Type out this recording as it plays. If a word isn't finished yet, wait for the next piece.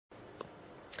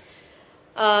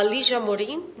Ligia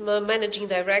Amorin, Managing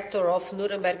Director of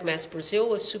NürnbergMesse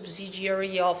Brazil, a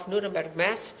subsidiary of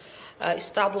NürnbergMesse,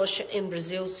 established in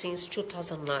Brazil since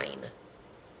 2009.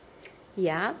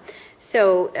 Yeah,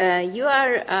 so you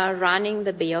are running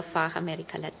the BioFach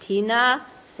America Latina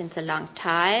since a long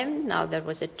time. Now there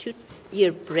was a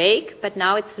 2-year break, but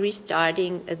now it's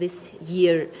restarting this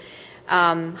year.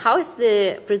 How is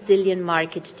the Brazilian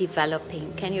market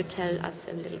developing? Can you tell us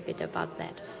a little bit about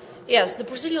that? Yes, the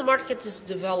Brazilian market is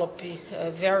developing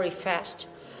very fast.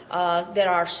 There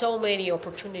are so many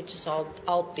opportunities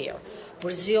out there.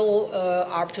 Brazil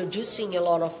are producing a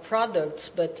lot of products,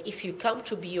 but if you come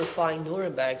to BioFach in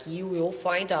Nuremberg, you will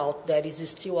find out there is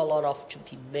still a lot of to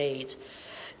be made.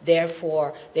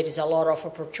 Therefore, there is a lot of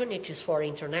opportunities for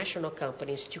international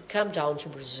companies to come down to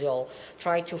Brazil,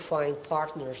 try to find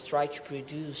partners, try to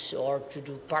produce or to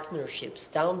do partnerships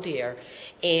down there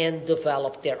and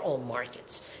develop their own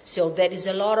markets. So there is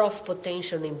a lot of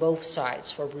potential in both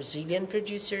sides for Brazilian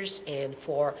producers and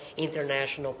for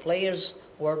international players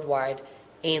worldwide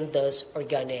in this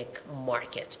organic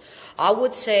market. I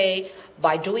would say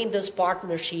by doing this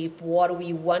partnership, what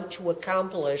we want to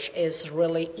accomplish is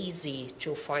really easy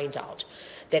to find out.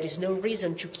 There is no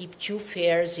reason to keep two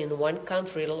fairs in one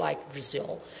country like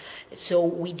Brazil. So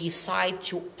we decide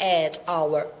to add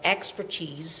our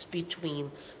expertise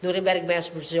between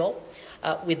NürnbergMesse Brazil,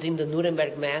 within the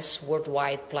NürnbergMesse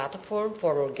worldwide platform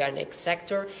for organic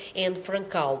sector, and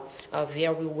Francal, a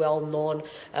very well-known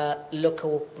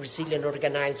local Brazilian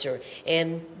organizer.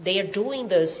 And they are doing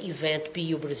this event,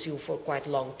 Bio Brazil, for quite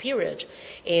a long period.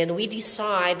 And we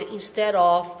decide, instead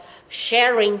of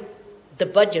sharing the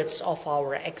budgets of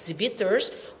our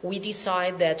exhibitors, we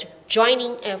decide that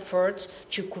joining efforts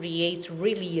to create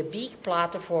really a big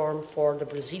platform for the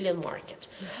Brazilian market.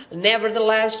 Mm-hmm.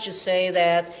 Nevertheless, to say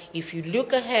that if you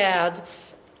look ahead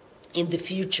in the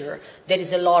future, there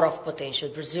is a lot of potential.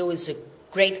 Brazil is a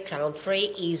great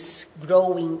country, is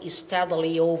growing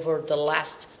steadily over the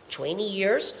last 20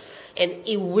 years. And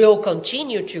it will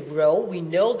continue to grow, we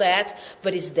know that,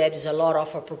 but there is a lot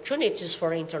of opportunities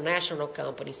for international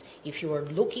companies. If you are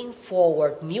looking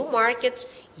forward new markets,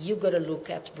 you got to look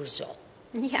at Brazil.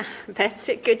 Yeah, that's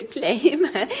a good claim.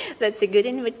 That's a good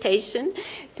invitation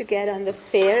to get on the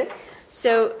fair.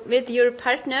 So with your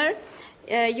partner,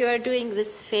 you are doing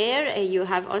this fair. You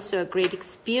have also a great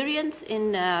experience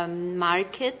in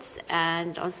markets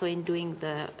and also in doing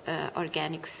the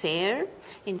organic fair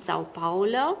in Sao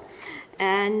Paulo.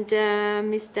 And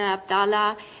Mr.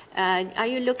 Abdallah, are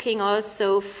you looking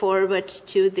also forward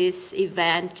to this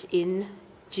event in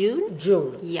June?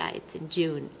 June. Yeah, it's in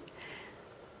June.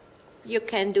 You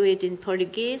can do it in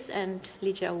Portuguese and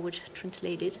Ligia would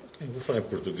translate it. Eu vou falar em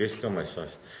português, fica mais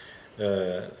fácil.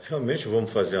 Realmente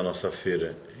vamos fazer a nossa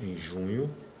feira em junho,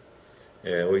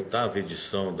 a 8ª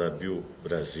edição da Bio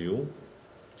Brasil,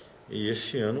 e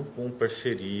esse ano com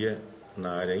parceria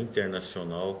na área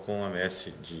internacional com a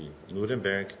Messe de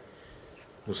Nuremberg,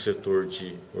 no setor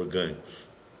de orgânicos.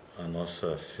 A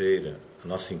nossa feira, a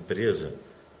nossa empresa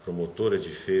promotora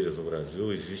de feiras no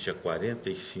Brasil existe há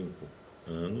 45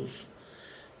 anos.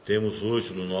 Temos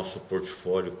hoje no nosso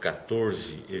portfólio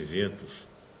 14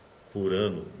 eventos por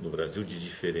ano no Brasil de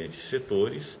diferentes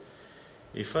setores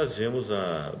e fazemos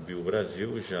a Bio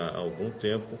Brasil já há algum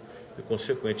tempo e,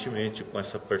 consequentemente, com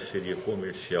essa parceria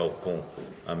comercial com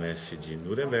a Messe de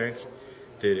Nuremberg,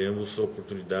 teremos a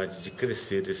oportunidade de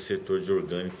crescer esse setor de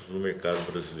orgânicos no mercado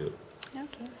brasileiro.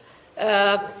 Okay.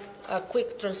 A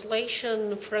quick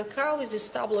translation, Francal is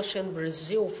established in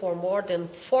Brazil for more than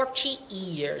 40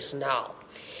 years now,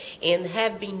 and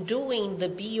have been doing the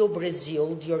Bio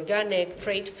Brazil, the organic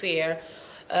trade fair.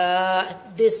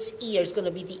 This year is going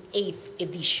to be the 8th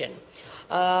edition.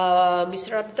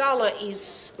 Mr. Abdallah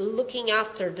is looking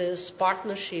after this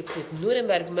partnership with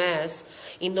NürnbergMesse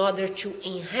in order to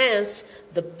enhance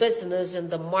the business and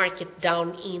the market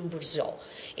down in Brazil.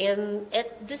 And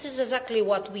this is exactly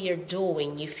what we are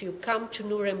doing. If you come to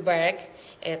Nuremberg,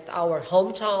 at our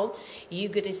hometown,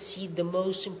 you're going to see the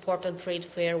most important trade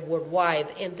fair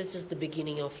worldwide, and this is the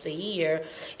beginning of the year,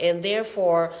 and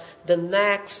therefore the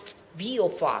next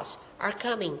BioFachs are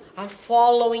coming, are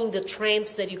following the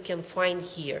trends that you can find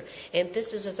here. And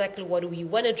this is exactly what we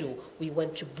want to do. We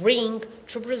want to bring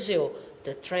to Brazil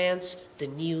the trends, the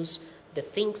news, the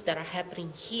things that are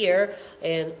happening here,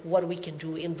 and what we can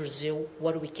do in Brazil,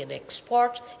 what we can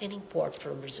export and import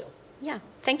from Brazil. Yeah,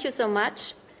 thank you so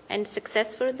much, and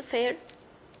success for the fair.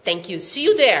 Thank you. See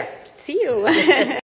you there. See you.